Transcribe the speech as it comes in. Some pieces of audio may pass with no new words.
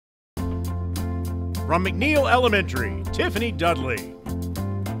From McNeil Elementary, Tiffany Dudley.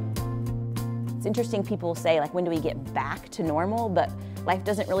 It's interesting, people say, like, when do we get back to normal? But life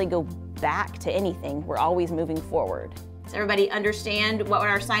doesn't really go back to anything. We're always moving forward. Does everybody understand what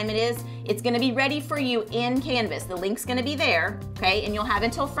our assignment is? It's gonna be ready for you in Canvas. The link's gonna be there, okay? And you'll have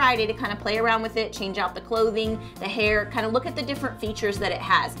until Friday to kind of play around with it, change out the clothing, the hair, kind of look at the different features that it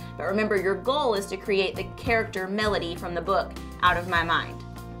has. But remember, your goal is to create the character Melody from the book, Out of My Mind.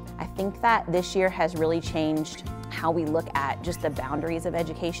 I think that this year has really changed how we look at just the boundaries of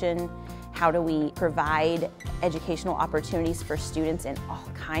education. How do we provide educational opportunities for students in all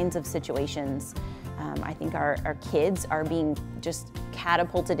kinds of situations? I think our kids are being just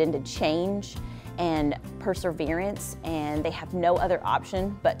catapulted into change and perseverance, and they have no other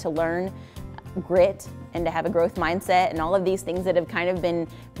option but to learn grit and to have a growth mindset, and all of these things that have kind of been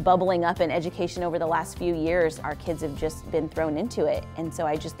bubbling up in education over the last few years. Our kids have just been thrown into it, and so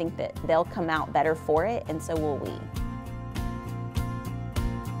I just think that they'll come out better for it, and so will we.